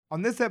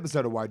On this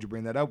episode of Why'd You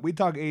Bring That Up, we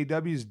talk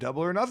AEW's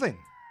Double or Nothing.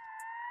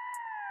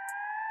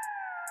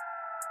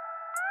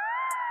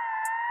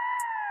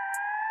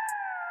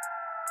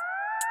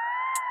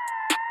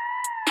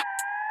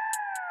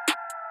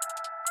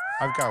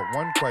 I've got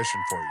one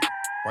question for you.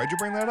 Why'd you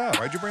bring that up?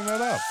 Why'd you bring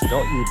that up?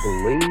 Don't you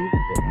believe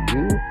that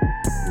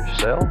you,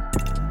 yourself,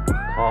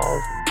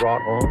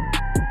 brought on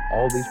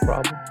all these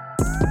problems?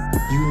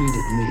 You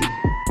needed me.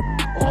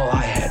 All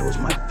I had was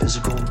my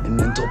physical and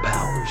mental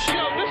powers. You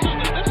know,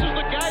 this is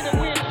the guy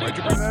that we expect. Why'd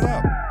you bring that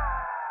up?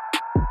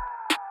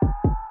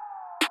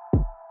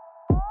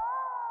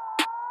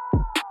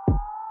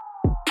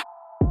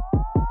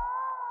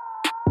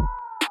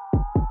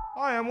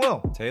 Hi, I'm Will.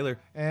 Taylor.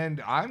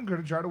 And I'm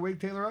going to try to wake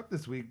Taylor up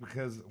this week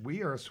because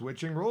we are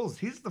switching roles.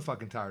 He's the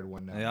fucking tired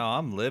one now. Yeah,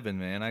 I'm living,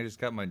 man. I just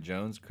got my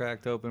Jones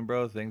cracked open,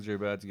 bro. Things are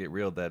about to get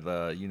real. That,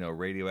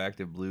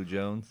 radioactive blue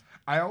Jones.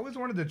 I always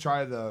wanted to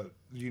try the,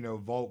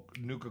 Volk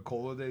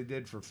Nuka-Cola they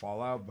did for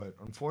Fallout, but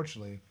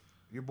unfortunately,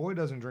 your boy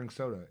doesn't drink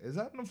soda. Is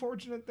that an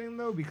unfortunate thing,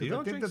 though? Because You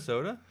don't drink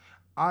soda?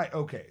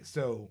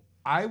 So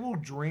I will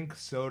drink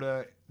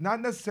soda,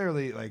 not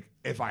necessarily,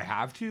 if I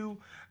have to.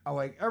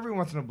 Every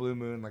once in a blue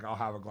moon, I'll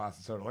have a glass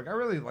of soda. I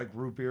really like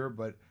root beer,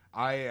 but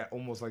I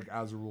almost,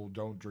 as a rule,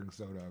 don't drink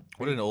soda.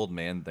 What an old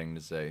man thing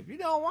to say. You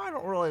know, I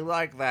don't really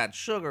like that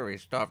sugary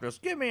stuff.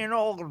 Just give me an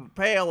old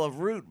pail of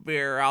root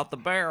beer out the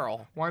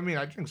barrel. Well, I mean,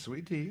 I drink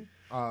sweet tea.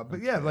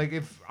 But yeah,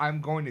 if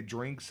I'm going to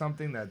drink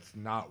something that's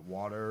not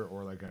water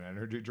or an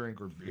energy drink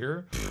or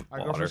beer, I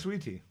go for Water.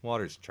 sweet tea.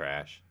 Water's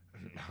trash.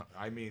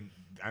 I mean,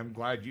 I'm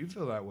glad you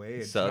feel that way.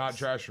 It's Sucks. not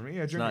trash for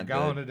me. I drink a not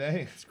gallon good. a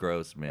day. It's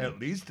gross, man. At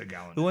least a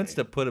gallon Who a wants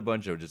day. to put a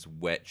bunch of just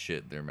wet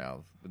shit in their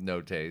mouth with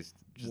no taste?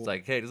 Just hey,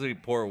 just let me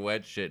pour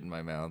wet shit in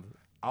my mouth.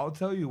 I'll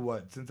tell you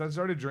what, since I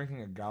started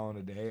drinking a gallon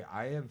a day,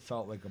 I have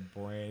felt like a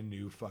brand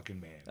new fucking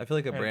man. I feel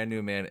like a brand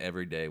new man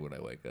every day when I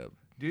wake up.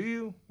 Do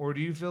you? Or do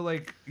you feel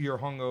like you're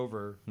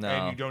hungover No.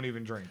 and you don't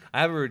even drink?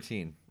 I have a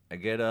routine. I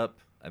get up,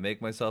 I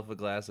make myself a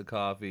glass of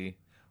coffee,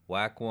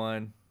 whack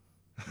one,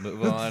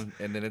 move on,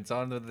 and then it's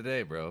on to the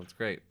day, bro. It's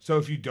great. So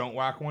if you don't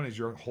whack one, is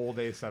your whole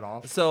day set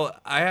off? So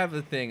I have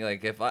a thing,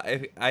 if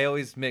I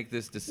always make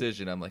this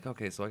decision, I'm like,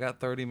 okay, so I got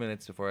 30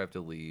 minutes before I have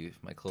to leave.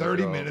 My clothes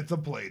 30 are all- minutes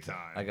of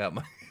playtime. I got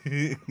my.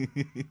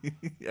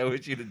 I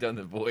wish you'd have done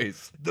the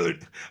voice.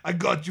 I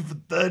got you for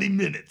 30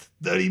 minutes.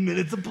 30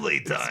 minutes of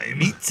playtime.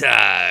 Me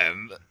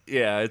time.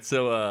 Yeah, it's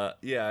so.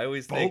 I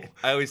always think. Folk,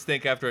 I always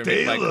think after I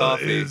make my Taylor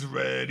coffee. is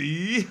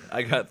ready.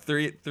 I got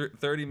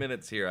 30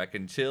 minutes here. I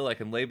can chill. I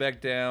can lay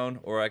back down,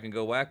 or I can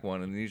go whack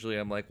one. And usually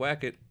I'm like,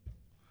 whack it.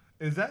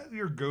 Is that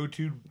your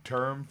go-to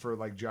term for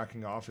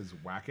jacking off is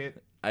whack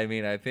it? I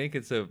mean, I think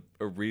it's a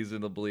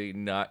reasonably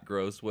not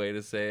gross way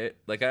to say it.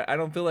 I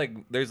don't feel like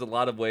there's a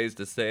lot of ways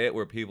to say it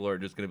where people are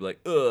just going to be like,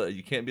 ugh.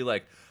 You can't be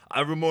like,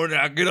 every morning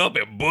I get up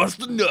and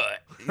bust a nut.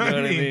 You know what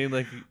I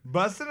mean?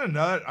 Busting a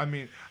nut, I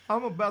mean,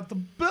 I'm about to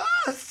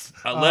bust.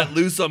 I let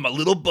loose on my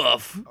little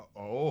buff.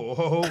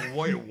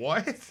 Wait,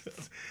 what?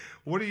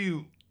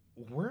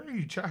 Where are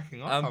you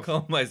jacking off? I'm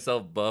calling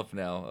myself buff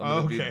now.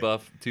 I'm going to be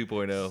buff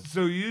 2.0.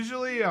 So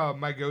usually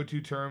my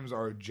go-to terms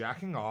are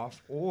jacking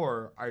off,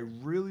 or I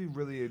really,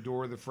 really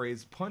adore the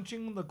phrase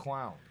punching the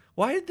clown.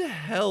 Why the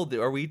hell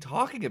are we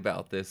talking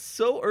about this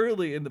so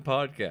early in the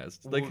podcast?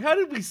 How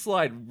did we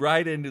slide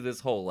right into this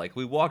hole?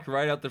 We walked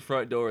right out the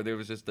front door, and there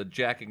was just a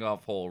jacking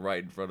off hole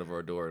right in front of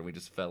our door, and we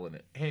just fell in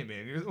it. Hey,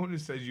 man, you're the one who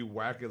says you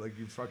whack it like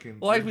you fucking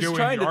Well, I you're was doing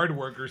trying to- yard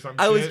work or something.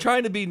 I was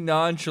trying to be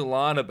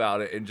nonchalant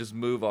about it and just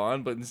move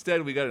on, but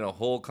instead we got in a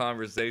whole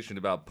conversation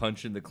about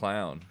punching the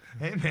clown.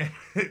 Hey, man,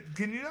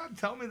 can you not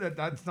tell me that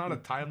that's not a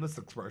timeless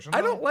expression?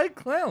 I though? don't like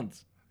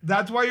clowns.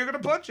 That's why you're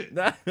going to punch it.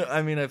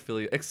 I mean, I feel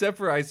you. Except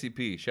for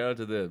ICP. Shout out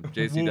to them.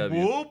 JCW.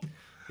 Whoop, whoop.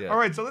 Yeah. All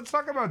right, so let's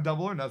talk about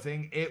Double or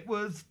Nothing. It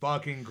was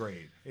fucking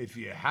great. If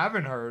you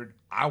haven't heard,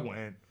 I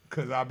went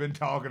because I've been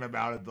talking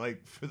about it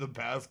for the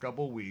past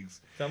couple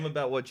weeks. Tell me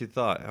about what you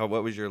thought.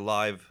 What was your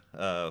live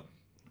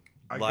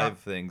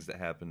things that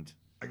happened?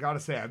 I gotta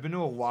say, I've been to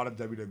a lot of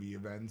WWE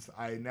events.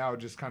 I now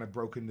just kind of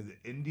broke into the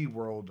indie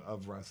world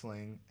of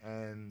wrestling,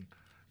 and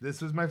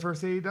this was my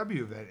first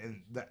AEW event,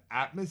 and the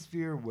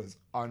atmosphere was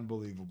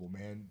unbelievable,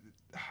 man.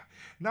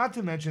 Not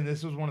to mention,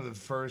 this was one of the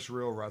first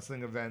real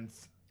wrestling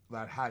events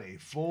that had a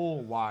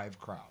full live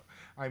crowd.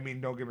 I mean,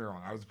 don't get me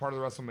wrong. I was part of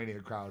the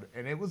WrestleMania crowd,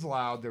 and it was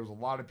loud. There was a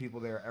lot of people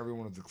there.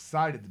 Everyone was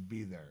excited to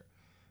be there.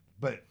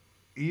 But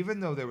even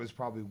though there was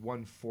probably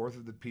 1/4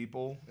 of the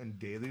people in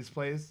Daly's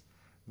place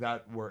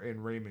that were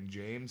in Raymond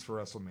James for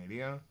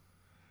WrestleMania,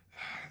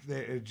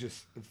 it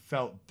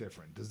felt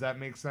different. Does that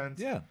make sense?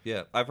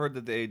 Yeah. I've heard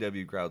that the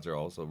AEW crowds are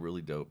also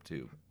really dope,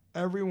 too.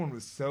 Everyone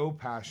was so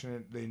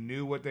passionate. They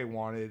knew what they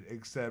wanted,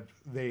 except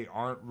they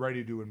aren't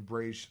ready to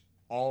embrace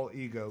all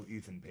ego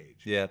Ethan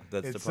Page. Yeah,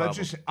 that's It's the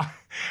problem.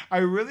 I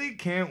really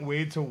can't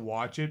wait to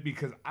watch it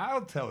because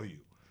I'll tell you,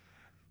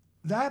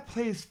 That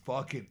place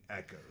fucking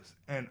echoes,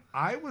 and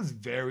I was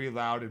very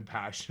loud and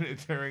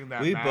passionate during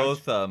that We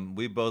match.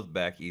 both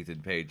back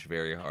Ethan Page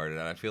very hard,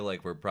 and I feel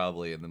like we're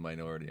probably in the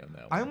minority on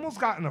that I one. almost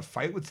got in a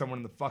fight with someone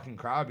in the fucking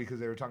crowd because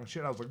they were talking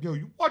shit. I was like, "Yo,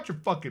 you watch your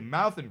fucking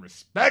mouth and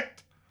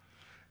respect."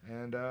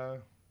 And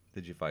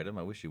Did you fight him?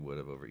 I wish you would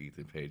have over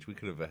Ethan Page. We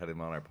could have had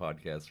him on our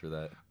podcast for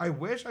that. I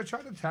wish I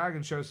tried to tag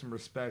and show some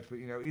respect, but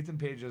Ethan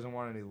Page doesn't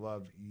want any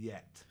love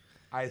yet.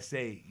 I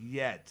say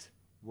yet.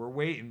 We're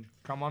waiting.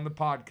 Come on the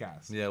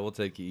podcast. Yeah, we'll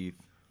take you, Eth.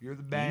 You're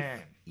the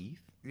man. Eth?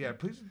 Yeah,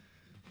 please.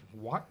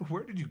 What?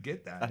 Where did you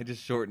get that? I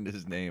just shortened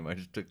his name. I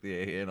just took the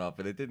A-N off,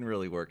 and it didn't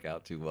really work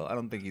out too well. I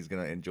don't think he's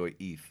going to enjoy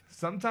Eth.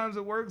 Sometimes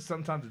it works,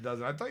 sometimes it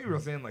doesn't. I thought you were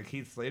saying like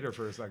Heath Slater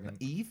for a second.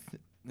 Eth?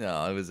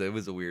 No, it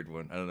was a weird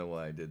one. I don't know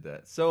why I did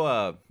that.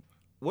 So,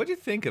 what'd you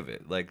think of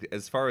it? Like,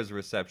 as far as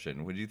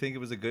reception, would you think it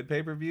was a good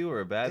pay-per-view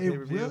or a bad It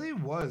pay-per-view? really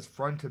was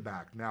front to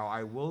back. Now,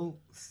 I will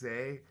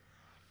say,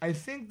 I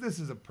think this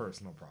is a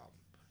personal problem.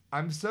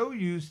 I'm so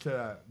used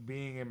to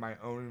being in my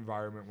own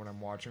environment when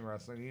I'm watching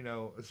wrestling,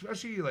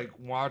 especially like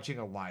watching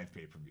a live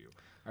pay-per-view.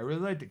 I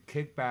really like to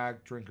kick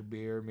back, drink a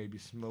beer, maybe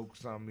smoke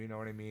some, you know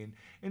what I mean?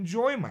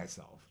 Enjoy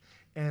myself.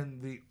 And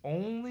the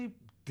only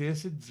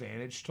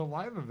disadvantage to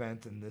live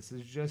events, and this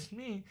is just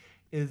me,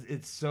 is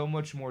it's so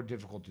much more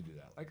difficult to do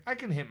that. Like, I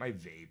can hit my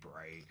vape,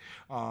 right?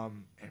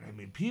 And I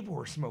mean, people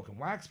were smoking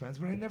wax pens,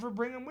 but I never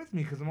bring them with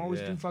me because I'm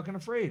always Yeah. too fucking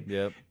afraid.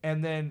 Yep.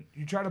 And then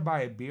you try to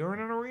buy a beer in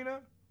an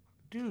arena,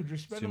 dude, you're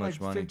spending much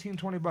like money.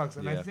 $15-20.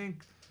 And Yeah. I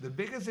think the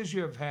biggest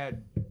issue I've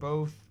had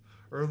both,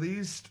 or at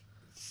least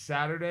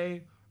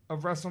Saturday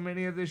of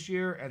WrestleMania this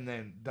year and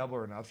then Double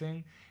or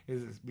Nothing,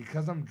 is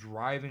because I'm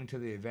driving to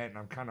the event and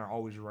I'm kind of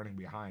always running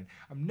behind.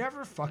 I'm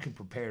never fucking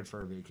prepared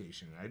for a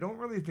vacation. I don't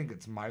really think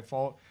it's my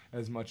fault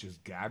as much as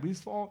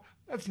Gabby's fault.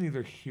 That's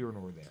neither here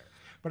nor there.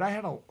 But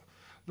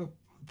the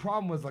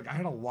problem was, like, I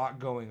had a lot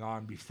going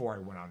on before I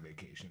went on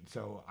vacation.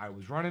 So I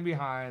was running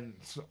behind.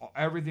 So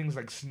everything's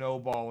like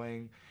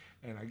snowballing.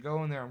 And I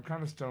go in there, I'm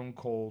kind of stone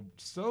cold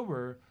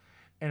sober.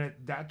 And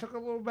that took a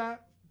little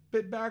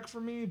bit back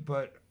for me,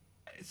 but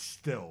it's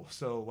still.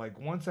 So, like,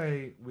 once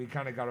we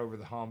kind of got over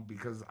the hump,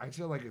 because I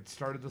feel like it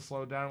started to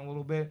slow down a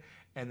little bit.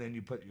 And then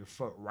you put your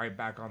foot right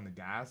back on the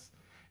gas.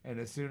 And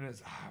as soon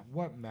as,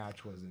 what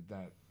match was it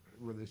that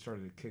really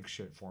started to kick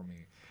shit for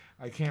me?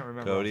 I can't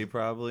remember. Cody,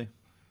 probably.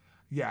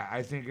 Yeah,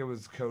 I think it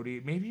was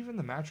Cody. Maybe even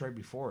the match right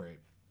before it.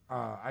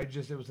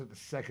 It was like the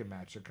second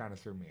match that kind of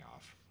threw me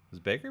off. Was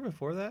Baker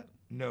before that?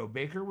 No,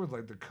 Baker was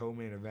like the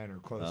co-main event or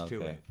close to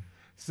Okay. it.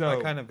 So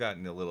I kind of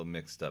gotten a little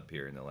mixed up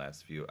here in the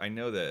last few. I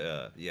know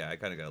that, I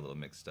kind of got a little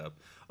mixed up.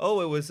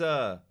 Oh, it was,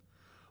 wasn't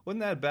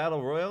that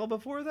Battle Royale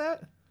before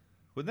that?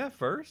 Wasn't that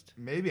first?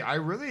 maybe I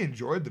really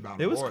enjoyed the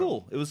Battle It was Royal.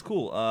 cool. It was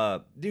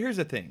cool. Here's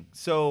the thing.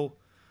 So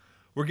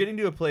we're getting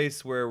to a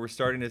place where we're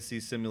starting to see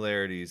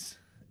similarities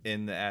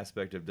in the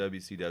aspect of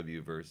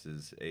WCW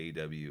versus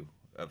AEW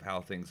of how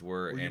things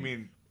were. What do you and-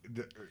 mean,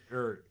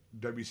 or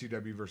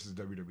WCW versus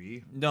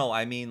WWE? No,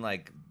 I mean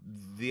like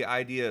the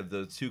idea of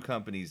those two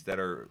companies that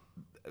are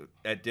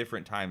at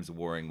different times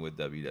warring with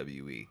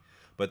WWE,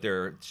 but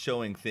they're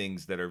showing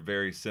things that are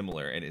very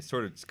similar, and it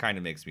sort of kind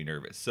of makes me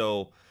nervous.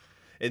 So,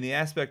 in the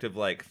aspect of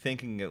like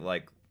thinking of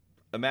like,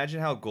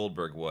 imagine how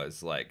Goldberg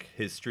was, like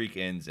his streak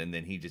ends and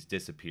then he just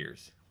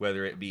disappears,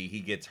 whether it be he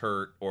gets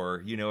hurt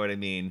or you know what I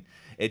mean.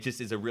 It just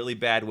is a really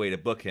bad way to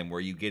book him, where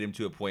you get him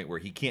to a point where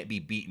he can't be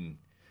beaten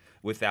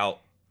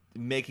without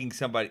making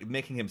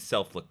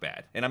himself look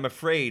bad. And I'm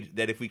afraid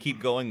that if we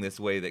keep going this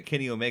way, that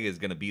Kenny Omega is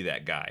going to be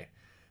that guy,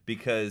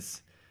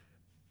 because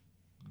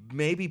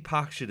maybe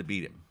Pac should have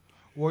beat him.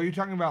 Well, you're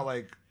talking about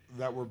like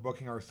that we're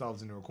booking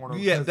ourselves into a corner.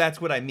 Yeah, because-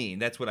 that's what I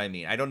mean.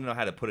 I don't know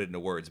how to put it into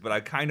words, but I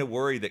kind of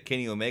worry that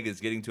Kenny Omega is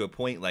getting to a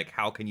point like,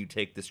 how can you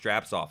take the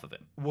straps off of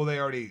him? Well, they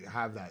already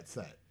have that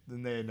set.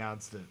 Then they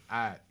announced it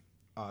at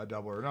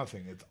Double or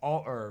Nothing. It's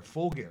all or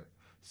Full Gear.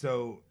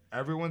 So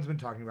everyone's been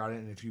talking about it,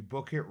 and if you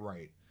book it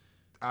right,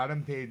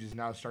 Adam Page is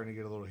now starting to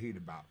get a little heat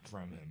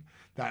from him.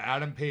 That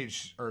Adam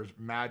Page or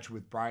match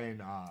with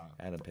Brian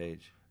Adam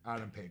Page.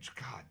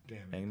 God damn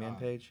it. Hangman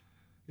Page?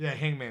 Yeah,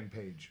 Hangman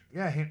Page.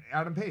 Yeah,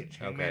 Adam Page.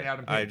 Hangman Okay.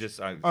 Adam Page.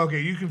 I Okay,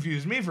 you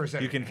confused me for a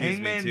second. you confused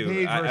Hangman me too.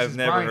 Page I've versus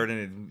never Brian, heard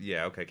any.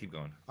 Yeah, okay, keep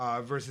going.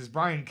 versus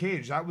Brian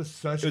Cage. That was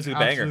such It was an a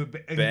banger. absolute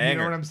You know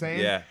Banger. what I'm saying?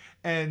 Yeah.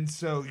 And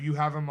so you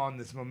have him on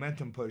this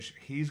momentum push.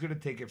 He's going to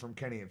take it from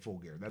Kenny at Full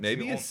Gear. That's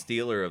Maybe the a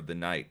stealer of the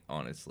night,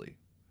 honestly.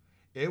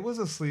 It was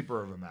a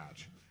sleeper of a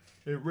match.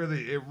 It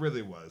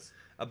really was.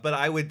 But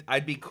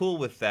I'd be cool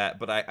with that.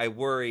 But I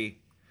worry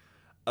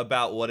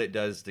about what it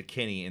does to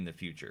Kenny in the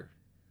future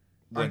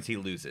once he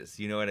loses.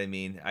 You know what I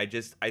mean? I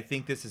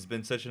think this has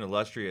been such an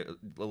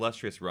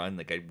illustrious run.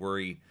 Like, I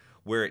worry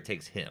where it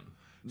takes him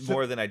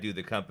more than I do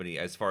the company.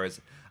 As far as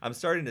I'm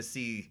starting to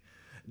see,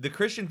 the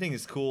Christian thing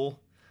is cool,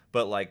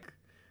 but like,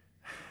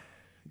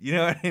 you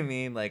know what I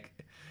mean? Like,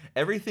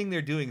 everything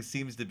they're doing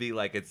seems to be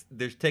like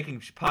they're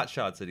taking pot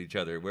shots at each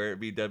other, where it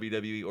be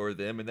WWE or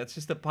them, and that's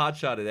just a pot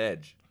shot at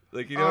Edge.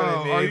 Like, you know what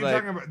I mean? Are you Like,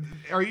 talking about?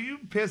 Are you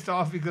pissed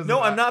off because? no,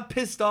 of I'm that? not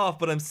pissed off,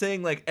 but I'm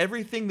saying like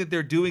everything that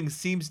they're doing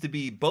seems to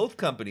be both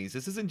companies.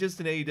 This isn't just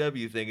an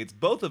AEW thing. It's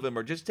both of them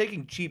are just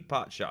taking cheap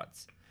pot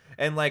shots.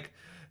 And like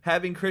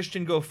having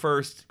Christian go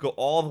first, go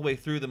all the way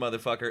through the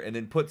motherfucker, and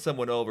then put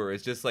someone over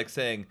is just like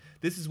saying,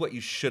 this is what you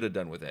should have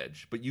done with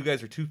Edge. But you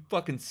guys are too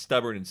fucking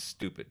stubborn and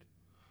stupid.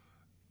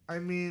 I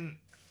mean,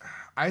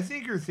 I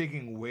think you're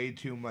thinking way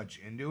too much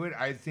into it.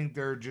 I think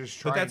they're just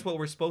trying. But that's what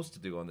we're supposed to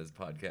do on this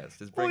podcast,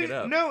 is bring it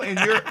up. No, and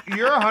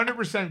you're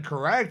 100%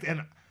 correct.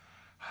 And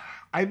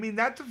I mean,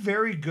 that's a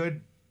very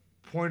good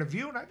point of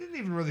view. And I didn't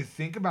even really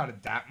think about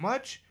it that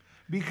much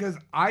because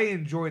I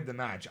enjoyed the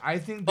match. I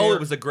think. Oh, it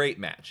was a great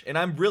match. And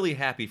I'm really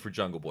happy for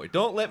Jungle Boy.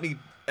 Don't let me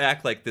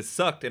act like this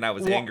sucked and I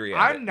was angry at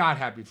it. I'm not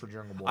happy for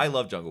Jungle Boy. I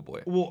love Jungle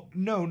Boy. Well,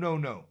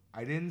 no.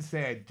 I didn't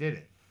say I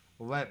didn't.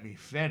 Let me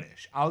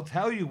finish. I'll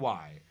tell you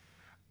why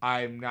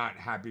I'm not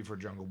happy for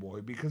Jungle Boy,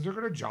 because they're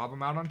going to job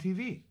him out on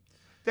TV.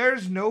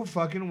 There's no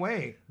fucking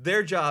way.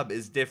 Their job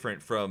is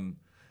different from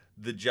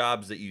the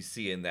jobs that you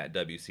see in that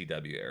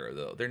WCW era,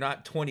 though. They're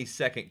not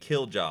 20-second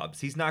kill jobs.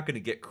 He's not going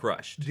to get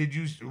crushed. Did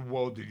you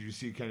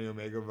see Kenny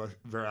Omega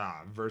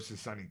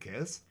versus Sonny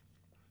Kiss?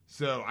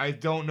 So I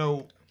don't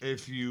know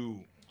if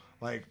you...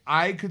 Like,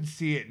 I could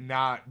see it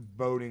not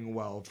boding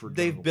well for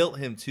They've Jungle built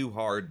him too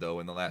hard, though,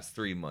 in the last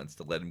 3 months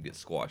to let him get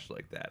squashed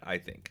like that, I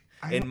think.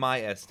 In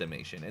my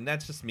estimation. And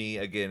that's just me.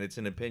 Again, it's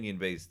an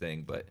opinion-based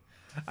thing, but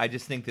I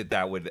just think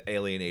that would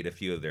alienate a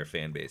few of their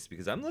fan base,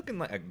 because I'm looking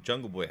like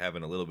Jungle Boy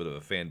having a little bit of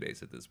a fan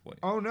base at this point.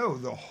 Oh, no.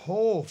 The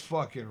whole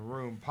fucking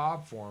room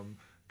popped for him.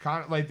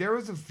 Like, there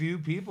was a few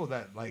people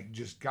that, like,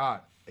 just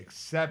got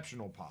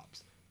exceptional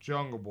pops.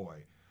 Jungle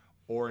Boy,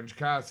 Orange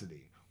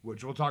Cassidy,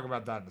 which we'll talk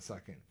about that in a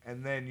second.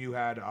 And then you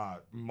had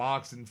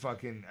Mox and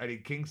fucking Eddie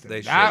Kingston.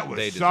 They that should. was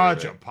They deserve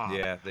such it. a pop.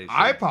 Yeah, they should.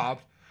 I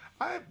popped.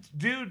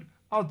 Dude,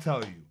 I'll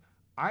tell you.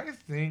 I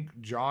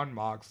think Jon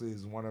Moxley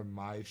is one of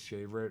my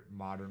favorite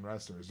modern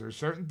wrestlers. There's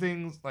certain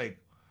things, like,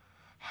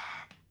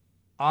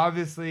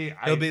 obviously...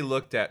 He'll be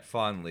looked at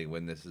fondly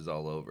when this is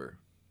all over.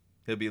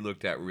 He'll be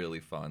looked at really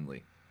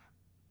fondly.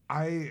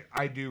 I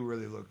do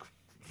really look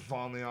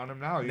fondly on him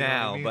now. You know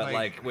Now, what I mean? but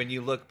like when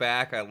you look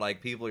back at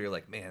like people, you're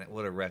like, man,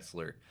 what a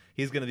wrestler.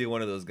 He's gonna be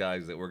one of those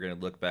guys that we're gonna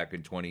look back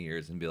in 20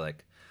 years and be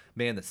like,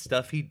 man, the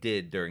stuff he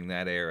did during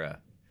that era,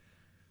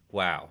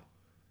 wow.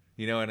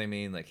 You know what I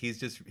mean? Like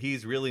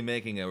he's really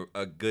making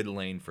a good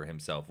lane for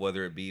himself,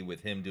 whether it be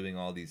with him doing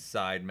all these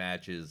side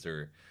matches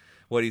or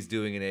what he's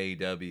doing in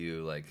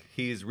AEW. Like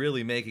he's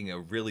really making a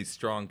really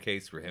strong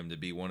case for him to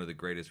be one of the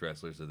greatest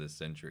wrestlers of this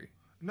century.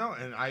 No,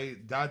 and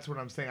that's what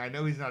I'm saying. I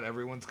know he's not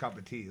everyone's cup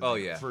of tea. Oh,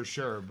 yeah. For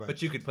sure.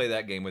 But you could play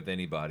that game with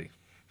anybody.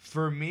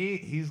 For me,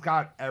 he's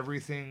got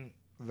everything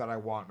that I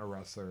want in a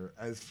wrestler.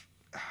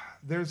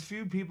 There's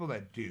few people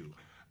that do.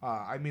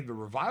 I mean, the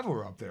Revival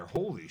are up there.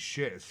 Holy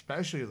shit.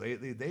 Especially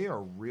lately, they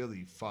are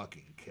really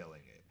fucking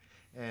killing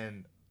it.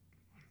 And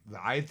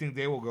I think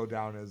they will go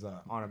down as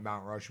on a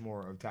Mount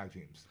Rushmore of tag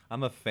teams.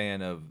 I'm a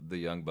fan of the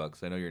Young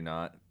Bucks. I know you're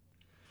not,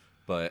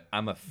 but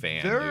I'm a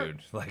fan,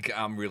 dude. Like,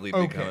 I'm really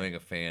becoming a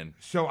fan.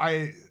 So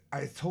I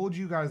told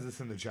you guys this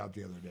in the chat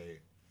the other day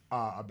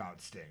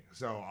about Sting.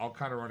 So I'll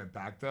kind of run it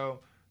back, though.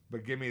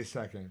 But give me a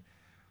second.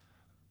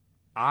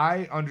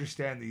 I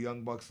understand the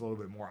Young Bucks a little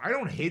bit more. I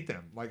don't hate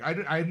them. Like,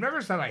 I've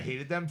never said I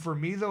hated them. For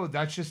me, though,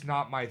 that's just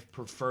not my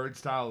preferred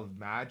style of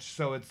match.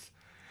 So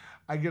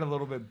I get a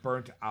little bit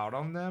burnt out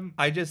on them.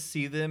 I just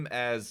see them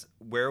as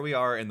where we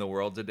are in the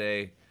world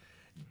today.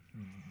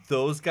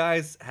 Those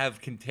guys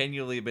have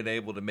continually been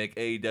able to make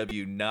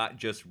AEW not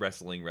just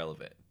wrestling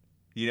relevant.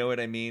 You know what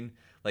I mean?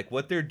 Like,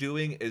 what they're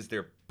doing is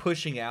they're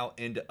pushing out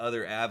into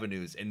other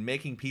avenues and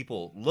making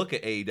people look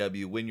at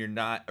AEW when you're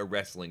not a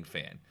wrestling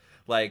fan.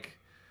 Like,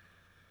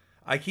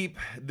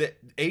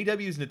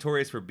 AEW is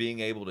notorious for being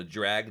able to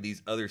drag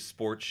these other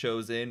sports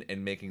shows in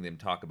and making them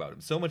talk about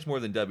them. So much more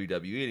than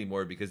WWE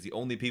anymore, because the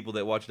only people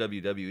that watch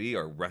WWE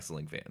are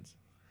wrestling fans.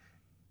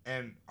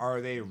 And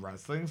are they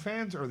wrestling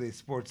fans or are they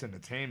sports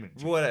entertainment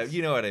fans? Whatever,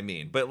 you know what I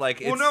mean. But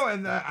like, well, no,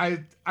 and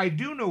I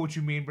do know what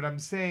you mean, but I'm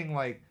saying,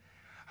 like,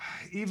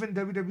 even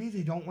WWE,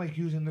 they don't like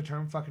using the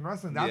term fucking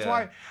wrestling. That's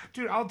why,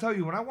 dude, I'll tell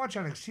you, when I watch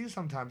NXT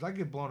sometimes, I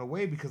get blown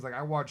away because, like,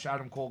 I watched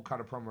Adam Cole cut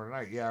a promo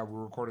tonight. Yeah,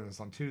 we're recording this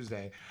on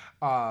Tuesday,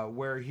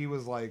 where he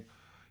was like,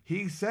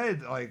 he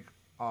said, like,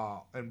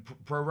 in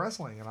pro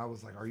wrestling, and I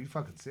was like, are you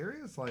fucking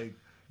serious? Like,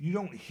 you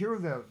don't hear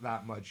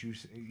that much.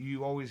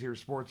 You always hear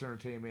sports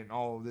entertainment and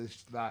all of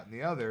this, that, and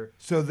the other.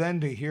 So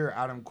then to hear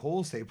Adam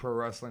Cole say pro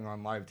wrestling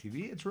on live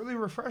TV, it's really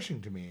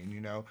refreshing to me. And, you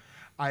know,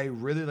 I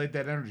really like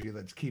that energy.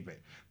 Let's keep it.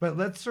 But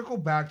let's circle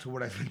back to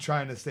what I've been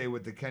trying to say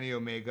with the Kenny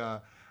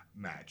Omega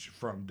match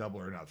from Double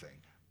or Nothing.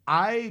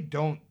 I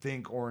don't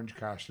think Orange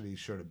Cassidy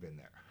should have been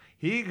there.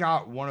 He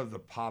got one of the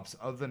pops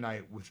of the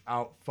night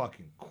without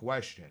fucking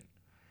question.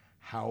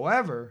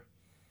 However,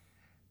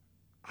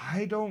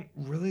 I don't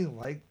really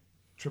like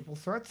triple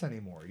threats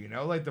anymore. You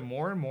know, like, the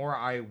more and more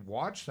I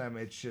watch them,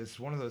 it's just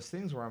one of those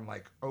things where I'm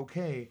like,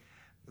 okay,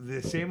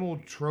 the same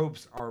old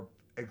tropes are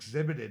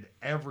exhibited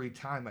every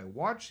time I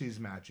watch these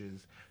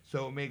matches,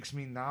 so it makes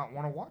me not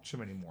want to watch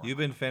them anymore. You've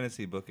been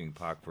fantasy booking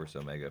Pac versus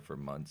Omega for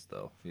months,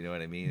 though. You know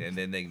what I mean? And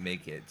then they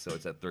make it so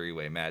it's a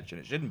 3-way match,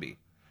 and it shouldn't be.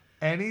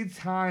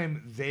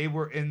 Anytime they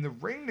were in the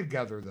ring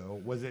together,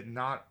 though, was it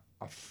not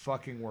a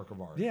fucking work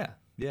of art? Yeah,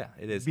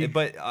 it is.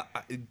 But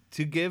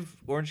to give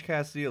Orange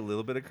Cassidy a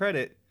little bit of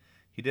credit,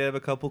 he did have a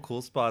couple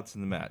cool spots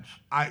in the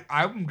match.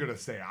 I'm going to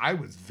say I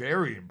was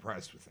very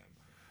impressed with him.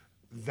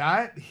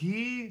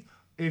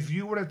 If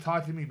you would have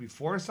talked to me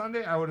before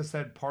Sunday, I would have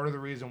said part of the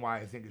reason why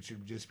I think it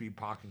should just be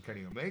Pac and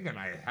Kenny Omega, and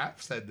I have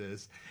said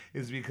this,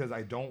 is because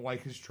I don't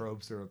like his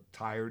tropes. They're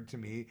tired to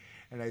me,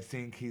 and I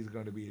think he's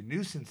going to be a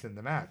nuisance in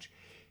the match.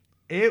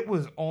 It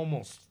was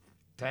almost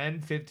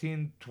 10,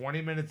 15,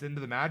 20 minutes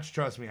into the match.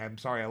 Trust me, I'm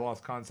sorry I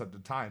lost concept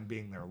of time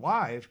being there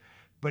live,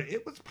 but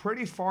it was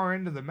pretty far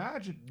into the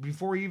match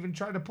before he even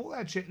tried to pull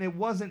that shit, and it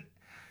wasn't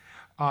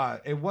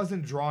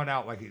drawn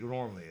out like it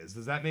normally is.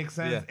 Does that make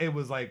sense? Yeah. It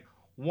was like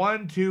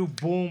 1, 2,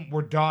 boom,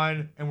 we're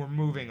done, and we're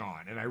moving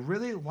on. And I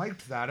really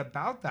liked that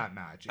about that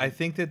match. I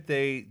think that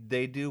they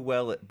do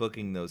well at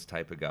booking those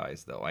type of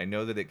guys, though. I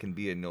know that it can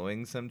be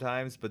annoying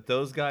sometimes, but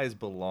those guys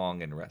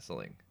belong in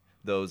wrestling.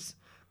 Those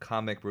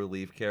comic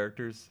relief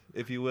characters,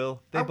 if you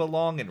will, they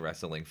belong in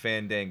wrestling.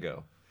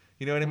 Fandango.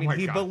 You know what I mean?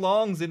 He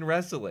belongs in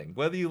wrestling.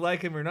 Whether you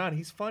like him or not,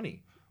 he's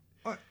funny.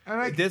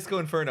 Disco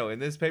Inferno, in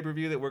this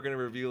pay-per-view that we're going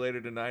to review later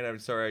tonight, I'm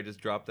sorry I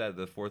just dropped that.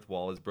 The fourth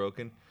wall is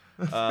broken.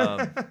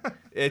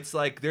 It's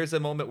like there's a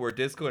moment where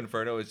Disco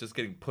Inferno is just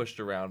getting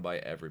pushed around by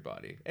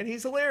everybody. And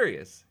he's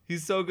hilarious.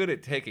 He's so good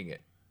at taking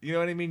it. You know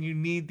what I mean? You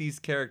need these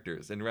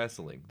characters in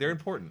wrestling. They're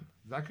important.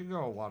 That could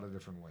go a lot of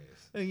different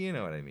ways. You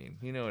know what I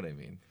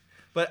mean.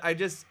 But I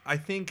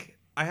think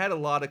I had a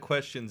lot of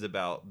questions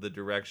about the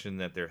direction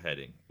that they're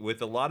heading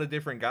with a lot of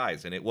different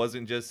guys. And it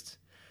wasn't just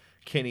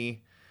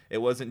Kenny.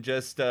 It wasn't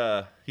just,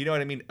 you know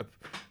what I mean?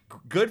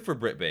 Good for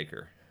Britt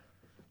Baker.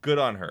 Good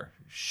on her.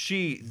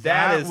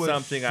 That is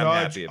something I'm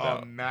happy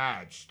about. A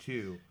match,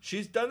 too.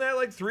 She's done that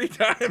like 3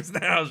 times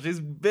now.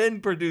 She's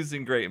been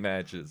producing great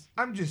matches.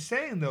 I'm just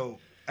saying, though,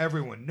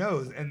 everyone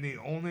knows. And the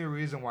only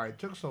reason why it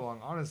took so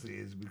long, honestly,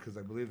 is because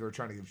I believe they were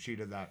trying to give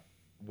Sheeta that,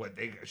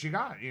 she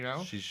got, you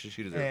know? She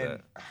deserved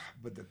that.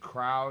 But the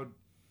crowd,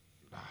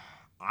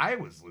 I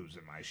was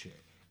losing my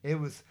shit.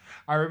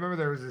 I remember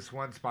there was this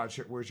one spot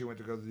where she went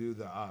to go do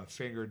the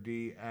finger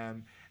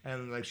DM,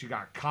 and like she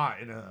got caught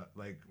in a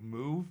like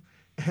move,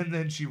 and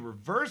then she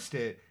reversed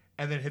it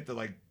and then hit the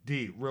like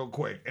D real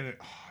quick, and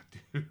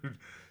dude,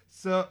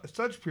 so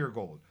such pure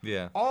gold.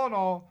 Yeah. All in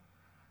all,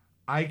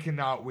 I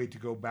cannot wait to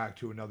go back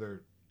to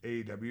another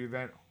AEW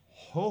event.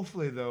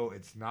 Hopefully, though,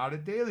 it's not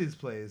at Daly's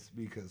Place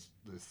because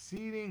the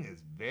seating is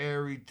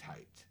very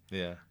tight.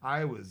 Yeah.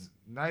 I was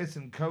nice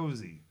and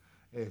cozy,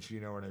 if you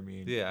know what I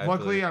mean. Yeah.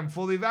 Luckily, I'm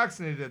fully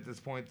vaccinated at this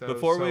point, though.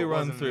 Before we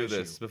run through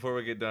this, before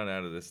we get done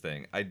out of this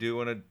thing, I do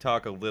want to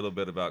talk a little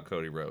bit about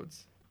Cody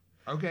Rhodes.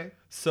 Okay.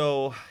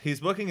 So he's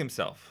booking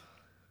himself.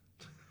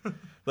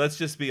 Let's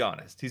just be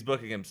honest. He's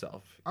booking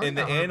himself. In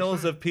the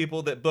annals of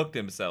people that booked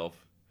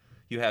himself,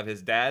 you have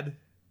his dad,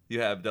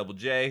 you have Double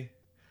J,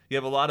 you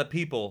have a lot of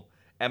people.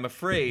 I'm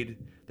afraid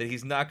that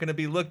he's not going to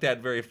be looked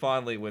at very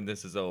fondly when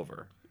this is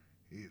over.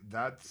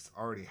 That's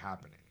already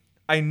happening.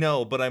 I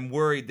know, but I'm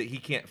worried that he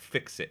can't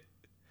fix it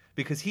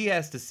because he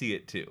has to see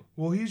it too.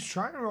 Well, he's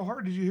trying real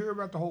hard. Did you hear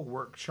about the whole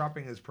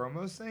workshopping his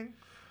promos thing?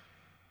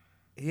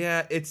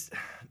 Yeah,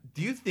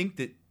 do you think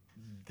that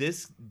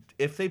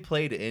if they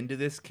played into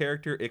this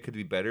character, it could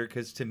be better?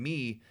 Because to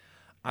me,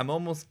 I'm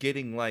almost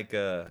getting like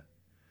a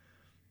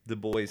The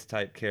Boys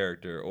type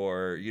character,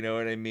 or you know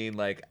what I mean?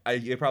 Like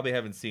you probably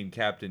haven't seen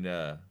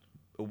Captain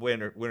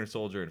Winter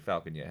Soldier and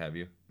Falcon yet, have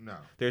you? No.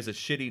 There's a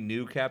shitty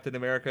new Captain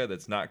America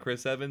that's not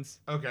Chris Evans.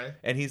 Okay.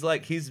 And he's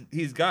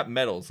got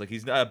medals. Like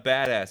he's not a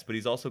badass, but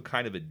he's also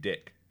kind of a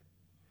dick.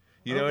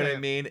 You know what I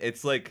mean?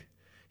 It's like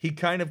he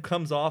kind of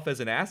comes off as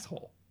an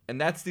asshole. And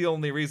that's the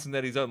only reason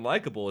that he's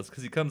unlikable is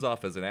because he comes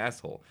off as an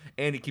asshole.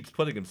 And he keeps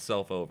putting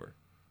himself over.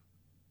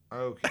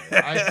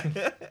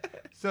 Okay.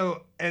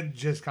 So, and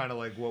just kind of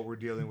like what we're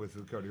dealing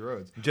with Cody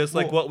Rhodes. Just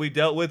like what we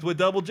dealt with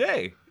Double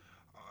J.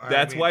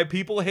 That's why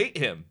people hate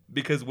him.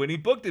 Because when he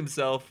booked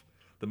himself,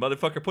 the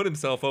motherfucker put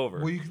himself over.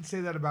 Well, you can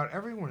say that about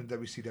everyone in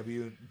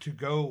WCW. To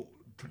go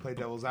to play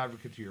devil's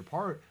advocate to your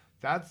part,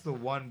 that's the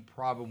one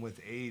problem with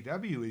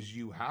AEW is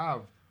you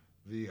have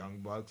the Young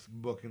Bucks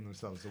booking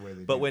themselves the way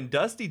they do. But when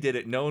Dusty did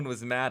it, no one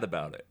was mad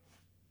about it.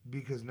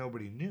 Because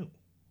nobody knew.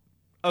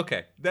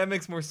 Okay, that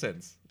makes more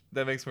sense.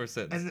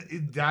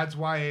 And that's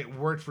why it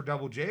worked for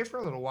Double J for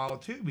a little while,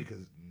 too,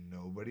 because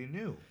nobody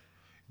knew.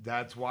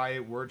 That's why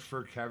it worked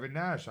for Kevin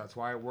Nash. That's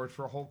why it worked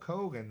for Hulk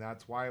Hogan.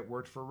 That's why it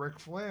worked for Ric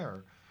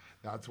Flair.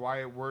 That's why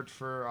it worked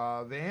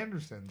for the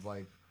Andersons.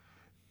 Like,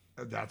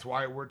 that's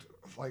why it worked,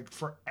 like,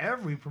 for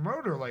every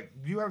promoter. Like,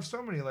 you have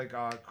so many, like,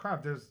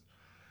 crap, there's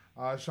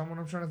someone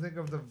I'm trying to think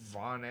of, the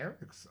Von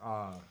Erichs.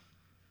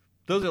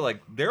 Those are,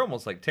 like, they're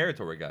almost like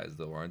territory guys,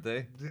 though, aren't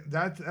they?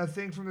 That's a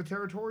thing from the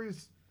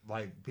territories.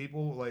 Like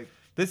people like.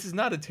 This is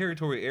not a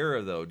territory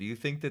era, though. Do you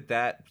think that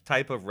that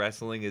type of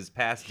wrestling is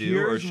past due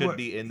or Here's should what-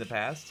 be in the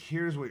past?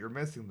 Here's what you're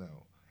missing,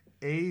 though.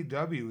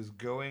 AEW is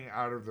going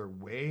out of their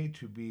way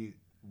to be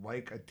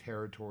like a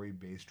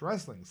territory-based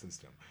wrestling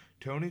system.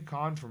 Tony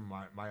Khan, from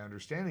my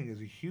understanding,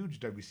 is a huge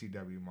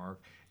WCW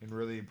mark and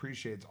really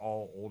appreciates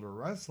all older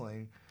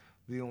wrestling.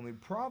 The only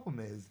problem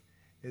is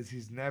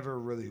he's never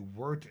really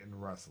worked in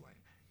wrestling.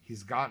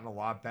 He's gotten a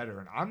lot better,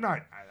 and I'm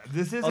not.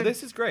 This isn't. Oh,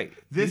 this is great.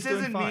 This He's doing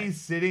isn't me fine.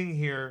 sitting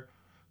here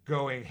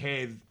going,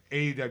 hey,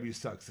 AEW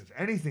sucks. If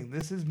anything,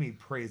 this is me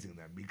praising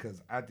them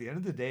because at the end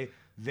of the day,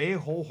 they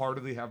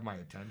wholeheartedly have my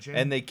attention.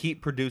 And they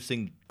keep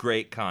producing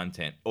great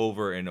content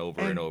over and over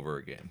and And- over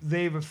again.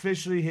 They've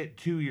officially hit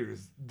 2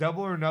 years.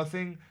 Double or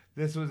Nothing,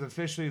 this was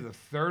officially the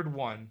third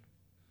one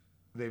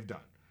they've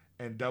done.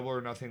 And Double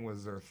or Nothing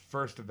was their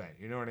first event.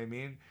 You know what I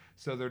mean?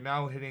 So they're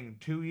now hitting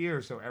 2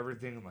 years. So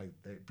everything,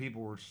 like,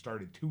 people were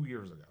started 2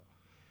 years ago.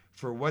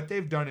 For what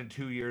they've done in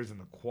 2 years and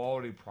the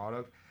quality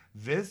product,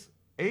 this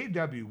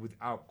AEW,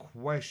 without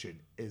question,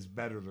 is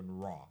better than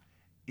Raw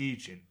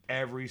each and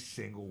every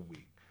single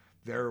week.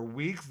 There are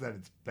weeks that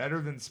it's better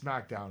than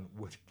SmackDown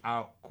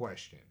without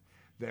question.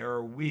 There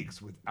are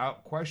weeks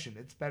without question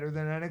it's better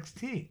than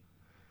NXT.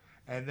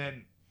 And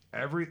then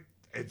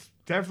it's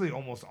definitely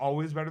almost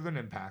always better than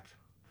Impact.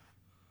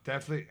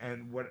 Definitely,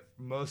 and what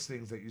most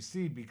things that you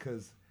see,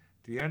 because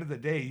at the end of the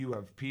day, you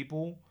have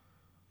people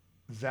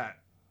that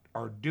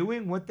are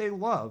doing what they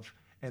love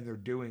and they're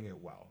doing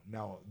it well.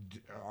 Now,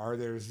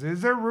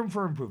 is there room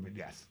for improvement?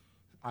 Yes.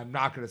 I'm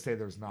not going to say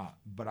there's not,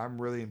 but I'm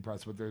really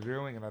impressed with what they're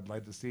doing, and I'd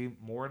like to see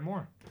more and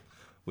more.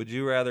 Would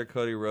you rather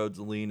Cody Rhodes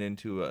lean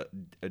into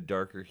a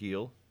darker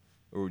heel,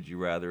 or would you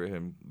rather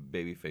him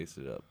babyface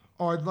it up?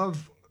 Oh,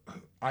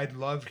 I'd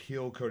love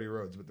heel Cody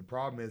Rhodes, but the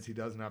problem is he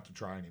doesn't have to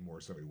try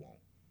anymore, so he won't.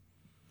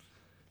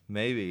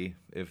 Maybe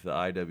if the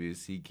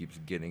IWC keeps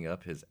getting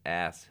up his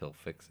ass, he'll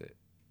fix it.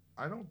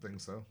 I don't think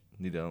so.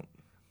 You don't?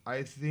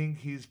 I think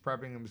he's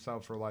prepping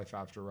himself for life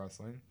after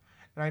wrestling.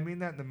 And I mean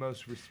that in the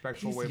most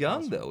respectful way He's young,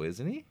 possible. though,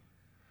 isn't he?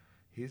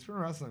 He's been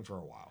wrestling for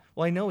a while.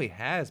 Well, I know he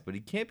has, but he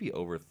can't be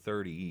over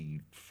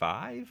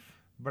 35.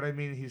 But I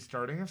mean, he's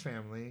starting a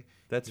family.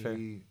 That's fair.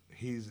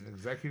 He's an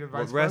executive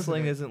Well, vice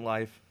wrestling president. isn't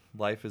life.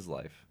 Life is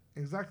life.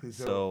 Exactly.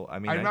 So, I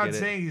mean, I'm I not get it.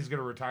 saying he's going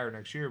to retire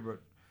next year, but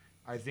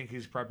I think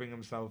he's prepping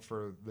himself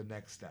for the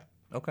next step.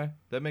 Okay,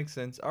 that makes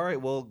sense. All right,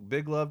 well,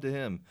 big love to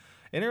him.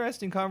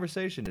 Interesting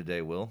conversation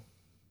today, Will.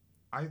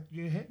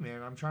 Hey,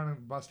 man, I'm trying to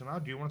bust him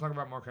out. Do you want to talk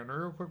about Mark Henry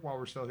real quick while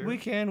we're still here? We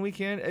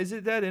can. Is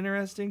it that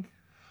interesting?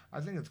 I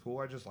think it's cool.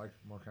 I just like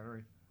Mark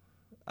Henry.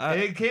 I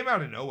It came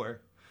out of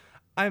nowhere.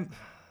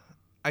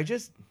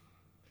 just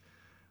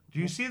Do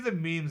you see the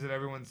memes that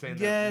everyone's saying?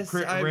 yes,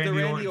 that the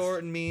Randy Orton's-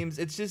 Orton memes.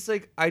 It's just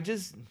like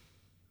You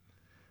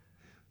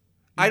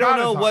I don't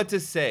gotta know talk. what to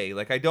say.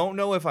 Like I don't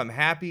know if I'm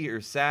happy or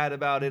sad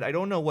about it. I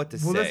don't know what to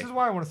Well, say. this is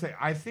why I want to say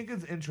I think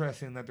it's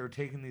interesting that they're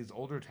taking these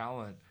older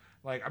talent.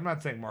 Like, I'm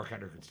not saying Mark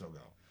Henry could still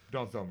go.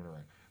 Don't throw him in the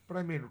ring. But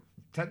I mean,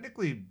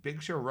 technically,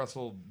 Big Show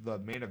wrestled the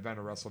main event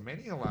of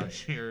WrestleMania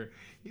last year.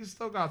 He's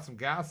still got some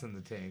gas in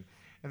the tank,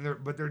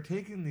 but they're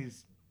taking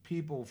these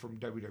people from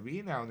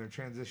WWE now and they're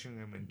transitioning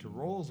them into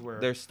roles where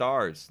They're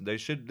stars.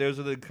 Those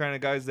are the kind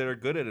of guys that are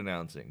good at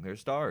announcing. They're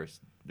stars.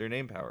 They're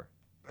name power.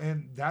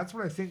 and that's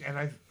what I think. And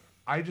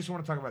I just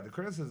want to talk about the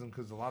criticism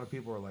because a lot of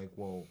people are like,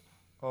 well,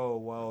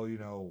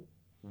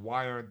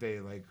 why aren't they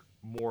like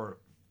more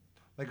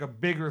like a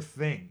bigger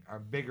thing, a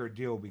bigger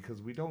deal?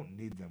 Because we don't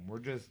need them.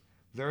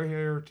 They're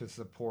here to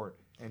support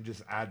and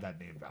just add that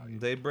name value.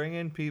 They bring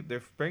in people.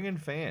 They're bringing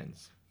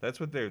fans. That's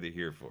what they're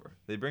here for.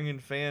 They bring in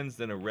fans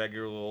than a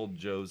regular old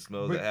Joe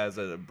Smo But- that has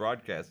a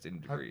broadcasting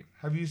Have, degree.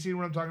 have you seen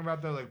what I'm talking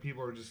about though? Like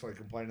people are just like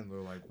complaining. They're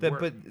like,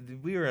 But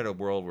we are in a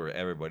world where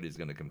everybody's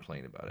going to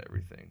complain about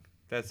everything.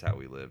 That's how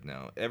we live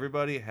now.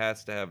 Everybody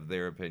has to have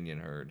their opinion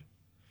heard.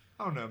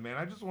 I don't know, man.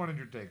 I just wanted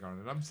your take on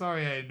it. I'm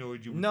sorry I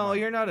annoyed you. with No, mine.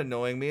 you're not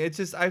annoying me. It's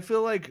just I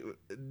feel like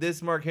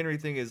this Mark Henry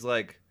thing is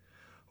like,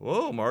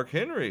 whoa, Mark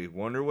Henry.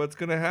 Wonder what's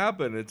going to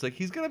happen. It's like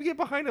he's going to get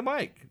behind a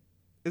mic.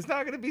 It's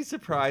not going to be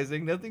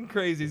surprising. Nothing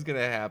crazy is going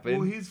to happen.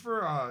 Well, he's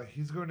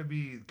going to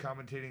be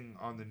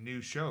commentating on the new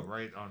show,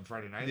 right, on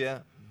Friday night. yeah.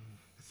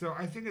 So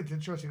I think it's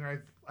interesting.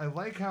 I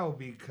like how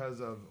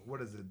because of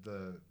what is it,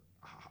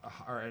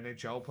 our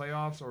NHL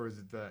playoffs, or is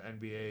it the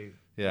NBA?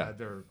 Yeah.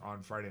 They're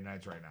on Friday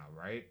nights right now,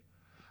 right?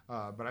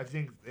 But I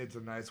think it's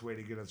a nice way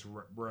to get us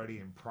ready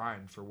and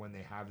primed for when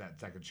they have that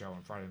second show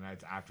on Friday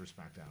nights after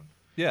SmackDown.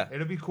 Yeah.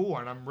 It'll be cool,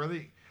 and I'm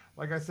really,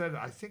 like I said,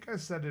 I think I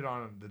said it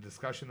on the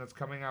discussion that's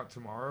coming out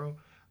tomorrow.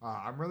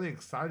 I'm really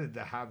excited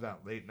to have that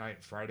late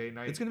night Friday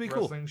night It's gonna be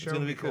cool. wrestling It's show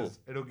gonna be because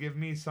cool. it'll give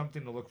me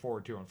something to look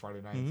forward to on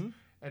Friday nights Mhm.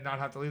 and not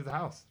have to leave the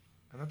house,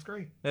 and that's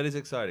great. That is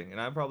exciting. And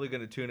I'm probably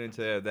going to tune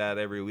into that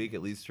every week,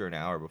 at least for an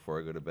hour before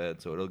I go to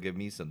bed. So it'll give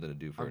me something to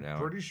do for an I'm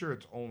hour. pretty sure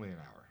it's only an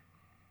hour.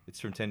 It's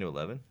from 10 to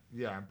 11?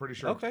 Yeah, I'm pretty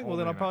sure. Okay, it's well,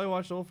 then only I'll an probably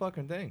watch the whole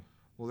fucking thing. hour.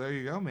 Well, there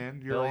you go,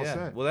 man. You're Hell all yeah.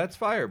 set. Well, that's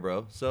fire,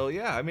 bro. So,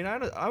 yeah, I mean,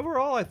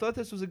 overall, I thought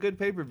this was a good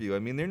pay-per-view. I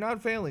mean, they're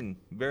not failing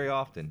very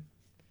often.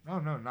 No,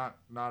 not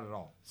at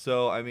all.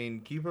 So, I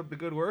mean, keep up the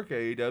good work,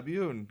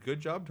 AEW, and good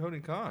job, Tony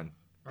Khan.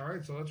 All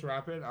right, so let's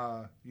wrap it.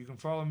 You can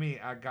follow me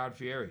at God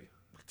Fieri.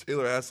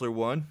 Taylor Hassler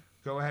won.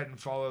 Go ahead and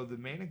follow the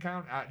main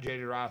account at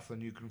Jaded Wrestling.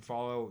 You can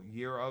follow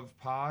Year of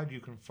Pod. You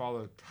can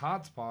follow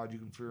Tots Pod. You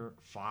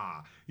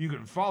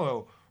can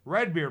follow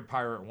Redbeard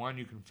Pirate 1.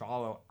 You can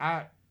follow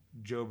at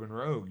Job and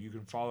Rogue. You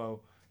can follow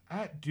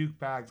at Duke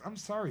Bags. I'm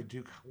sorry,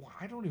 Duke.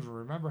 I don't even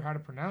remember how to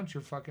pronounce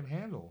your fucking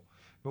handle.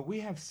 But we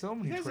have so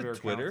many He has a Twitter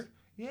Twitter? accounts.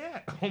 Yeah.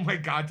 Oh my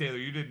God, Taylor,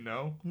 you didn't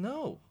know?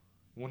 No,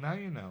 Well, now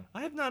you know.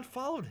 I have not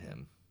followed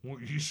him. Well,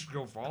 you should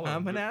go follow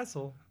I'm him. an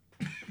asshole.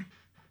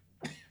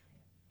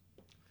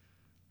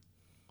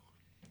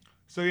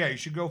 So yeah, you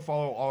should go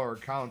follow all our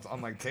accounts,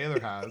 unlike Taylor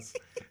has,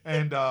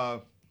 and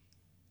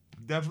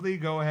definitely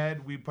go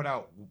ahead. We put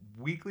out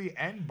weekly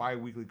and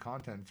bi-weekly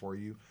content for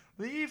you.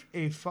 Leave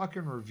a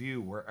fucking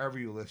review wherever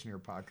you listen to your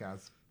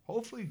podcast.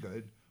 Hopefully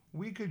good.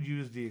 We could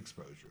use the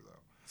exposure though.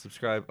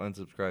 Subscribe,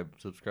 unsubscribe,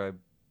 subscribe.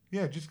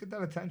 Yeah, just get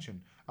that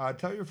attention.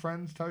 Tell your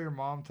friends, tell your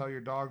mom, tell your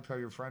dog, tell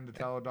your friend to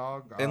tell a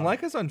dog. And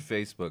like us on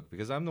Facebook,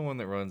 because I'm the one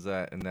that runs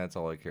that, and that's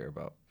all I care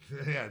about.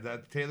 Yeah,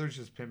 that Taylor's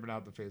just pimping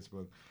out the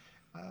Facebook.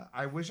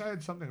 I wish I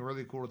had something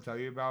really cool to tell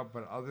you about,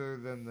 but other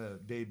than the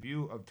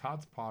debut of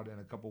Tots Pod in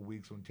a couple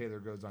weeks when Taylor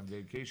goes on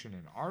vacation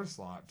in our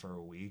slot for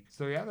a week.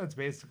 So yeah, that's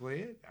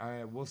basically it.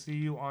 We'll see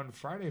you on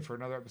Friday for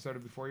another episode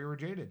of Before You Were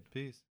Jaded.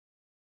 Peace.